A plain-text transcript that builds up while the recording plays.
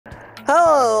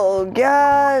Hello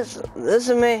guys, this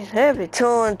is me, Happy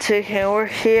Tool and Tick, and we're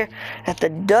here at the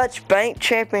Dutch Bank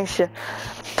Championship,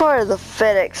 part of the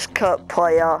FedEx Cup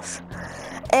playoffs.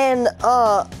 And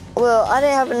well, I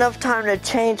didn't have enough time to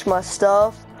change my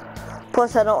stuff,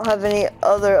 plus I don't have any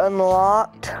other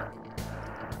unlocked.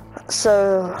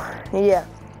 So yeah,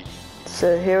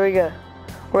 so here we go.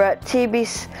 We're at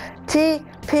TPC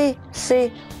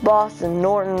Boston,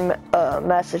 Norton,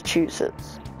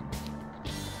 Massachusetts.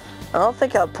 I don't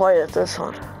think I played at this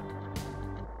one.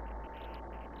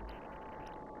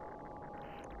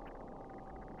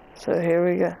 So here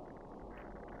we go.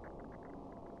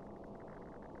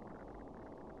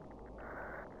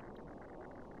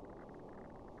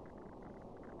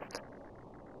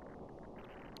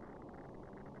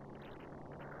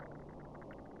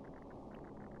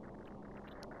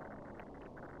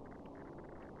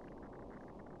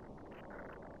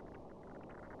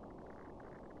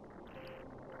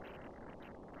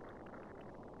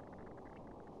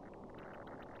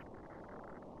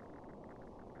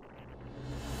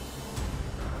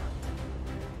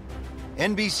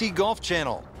 NBC Golf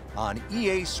Channel on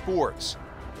EA Sports,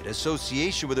 in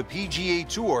association with the PGA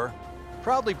Tour,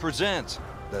 proudly presents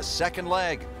the second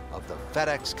leg of the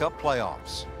FedEx Cup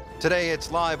playoffs. Today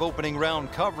it's live opening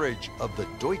round coverage of the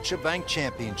Deutsche Bank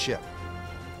Championship.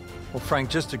 Well, Frank,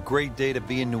 just a great day to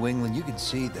be in New England. You can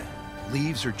see the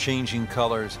leaves are changing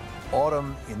colors.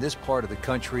 Autumn in this part of the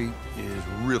country is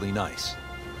really nice.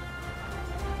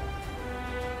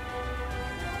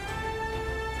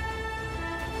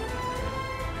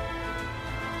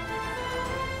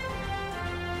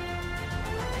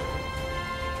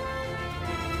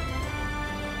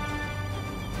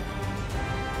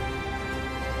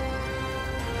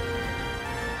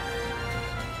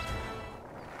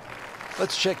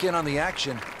 Let's check in on the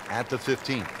action at the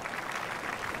 15th.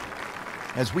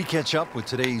 As we catch up with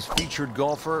today's featured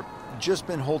golfer, just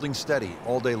been holding steady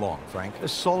all day long, Frank. A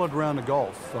solid round of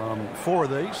golf. 4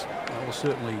 of these will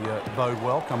certainly bode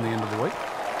well come the end of the week.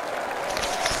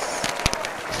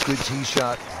 Good tee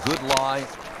shot, good lie,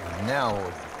 and now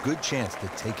a good chance to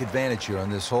take advantage here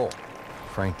on this hole.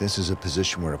 Frank, this is a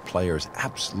position where a player is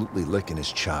absolutely licking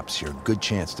his chops here. Good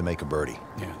chance to make a birdie.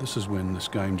 Yeah, this is when this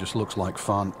game just looks like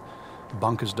fun.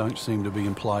 Bunkers don't seem to be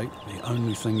in play. The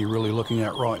only thing you're really looking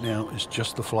at right now is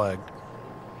just the flag.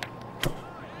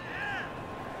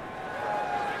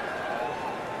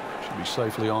 Should be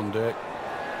safely on deck.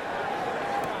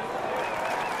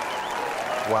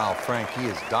 Wow, Frank, he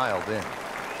is dialed in.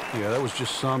 Yeah, that was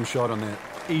just some shot on that.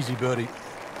 Easy birdie.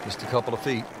 Just a couple of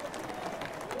feet.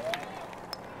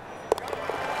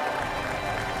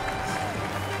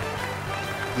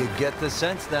 You get the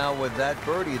sense now with that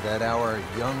birdie that our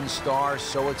young star,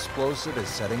 so explosive, is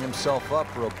setting himself up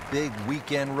for a big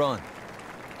weekend run.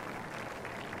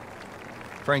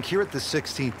 Frank, here at the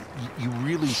 16th, you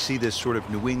really see this sort of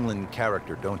New England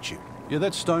character, don't you? Yeah,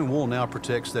 that stone wall now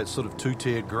protects that sort of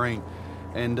two-tiered green.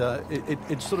 And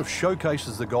it sort of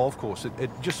showcases the golf course.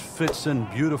 It just fits in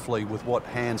beautifully with what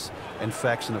Hans and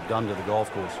Faxon have done to the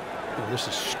golf course. You know, this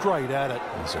is straight at it.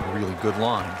 It's a really good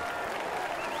line.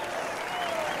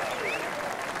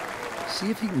 See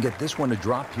if he can get this one to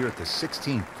drop here at the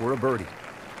 16th for a birdie.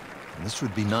 And this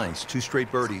would be nice. 2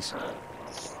 straight birdies.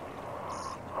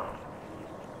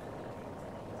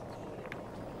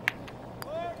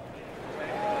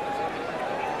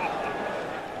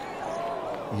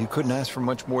 You couldn't ask for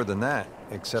much more than that,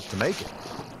 except to make it.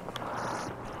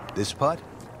 This putt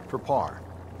for par.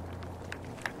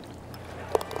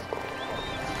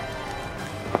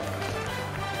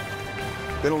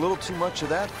 Been a little too much of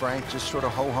that, Frank, just sort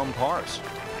of ho-hum pars.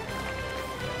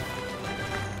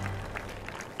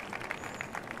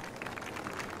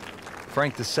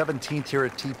 Frank, the 17th here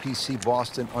at TPC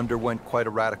Boston underwent quite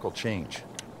a radical change.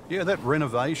 Yeah, that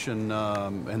renovation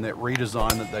and that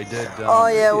redesign that they did. Oh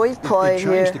yeah, we played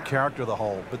here. It changed the character of the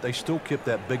hole, but they still kept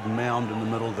that big mound in the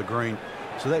middle of the green.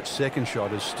 So that second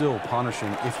shot is still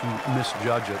punishing if you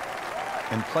misjudge it.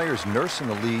 And players nursing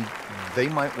the lead, they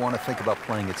might want to think about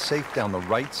playing it safe down the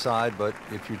right side, but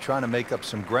if you're trying to make up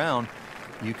some ground,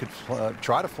 you could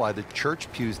try to fly the church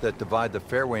pews that divide the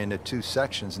fairway into 2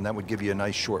 sections, and that would give you a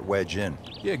nice short wedge in.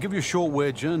 Yeah, give you a short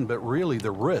wedge in, but really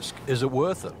the risk, is it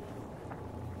worth it?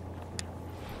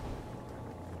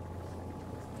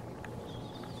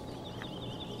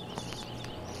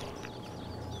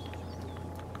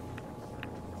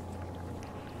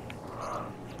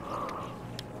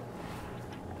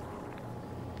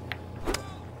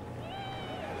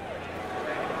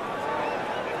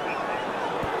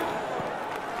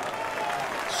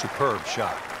 Superb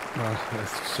shot.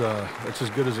 It's as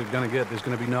good as it's going to get. There's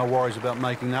going to be no worries about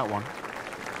making that one.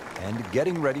 and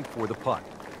getting ready for the putt.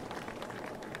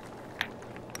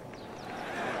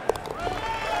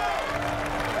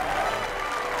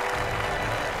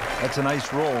 That's a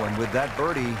nice roll, and with that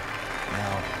birdie,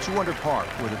 now 2 under par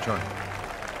for the tournament.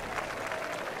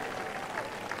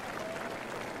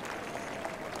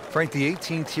 Frank, the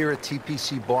 18th here at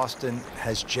TPC Boston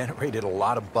has generated a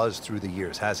lot of buzz through the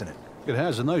years, hasn't it? It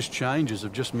has, and those changes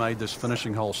have just made this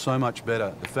finishing hole so much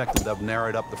better. The fact that they've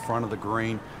narrowed up the front of the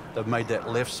green, they've made that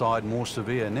left side more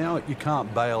severe. Now you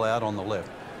can't bail out on the left.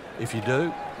 If you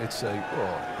do, it's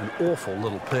an awful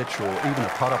little pitch or even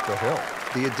a putt up the hill.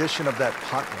 The addition of that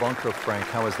putt bunker, Frank,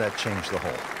 how has that changed the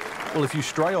hole? Well, if you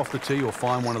stray off the tee or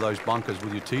find one of those bunkers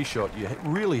with your tee shot, you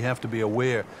really have to be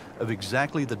aware of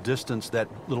exactly the distance that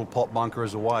little pot bunker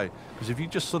is away. Because if you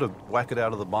just sort of whack it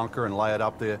out of the bunker and lay it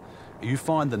up there, you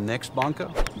find the next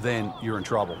bunker, then you're in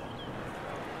trouble.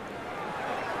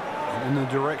 And in the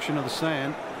direction of the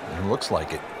sand. It looks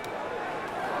like it.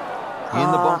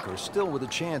 In the bunker, still with a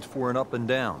chance for an up and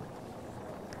down.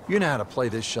 You know how to play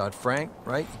this shot, Frank,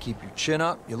 right? You keep your chin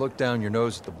up, you look down your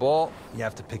nose at the ball, you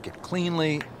have to pick it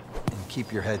cleanly, and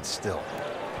keep your head still.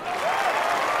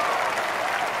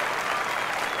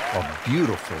 A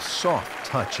beautiful, soft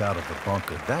touch out of the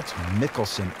bunker. That's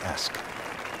Mickelson-esque.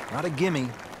 Not a gimme,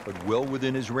 but well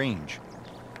within his range.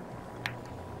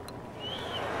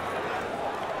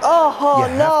 Oh, you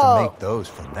have to make those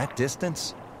from that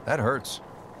distance. That hurts.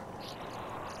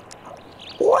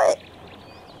 What?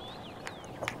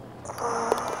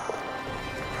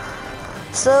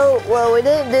 So, well, we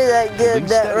didn't do that good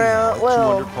that round.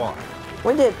 Well,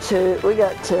 we did 2. We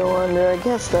got 2 under. I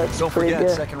guess that's pretty good. Don't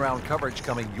forget, second round coverage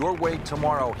coming your way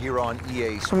tomorrow here on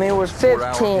EA Sports. I mean, we're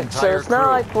 15th, so it's not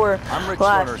like we're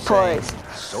last place.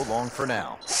 So long for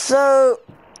now. So,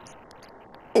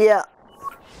 yeah.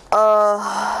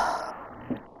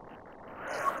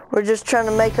 We're just trying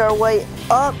to make our way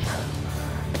up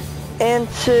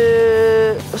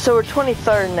into, so we're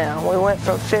 23rd now. We went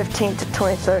from 15th to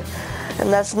 23rd,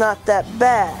 and that's not that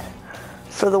bad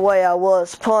for the way I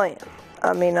was playing.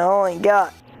 I mean, I only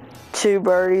got 2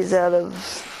 birdies out of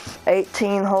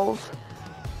 18 holes.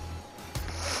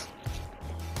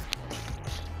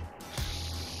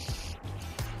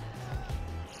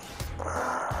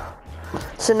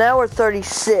 So now we're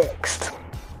 36th.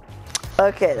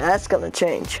 Okay, that's gonna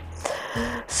change.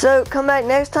 So come back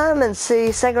next time and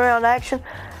see second round action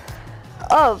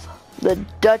of the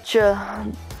Dutch,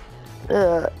 I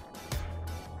don't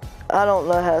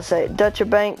know how to say it, Dutch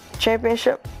Bank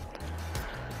Championship.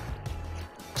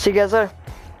 See you guys later.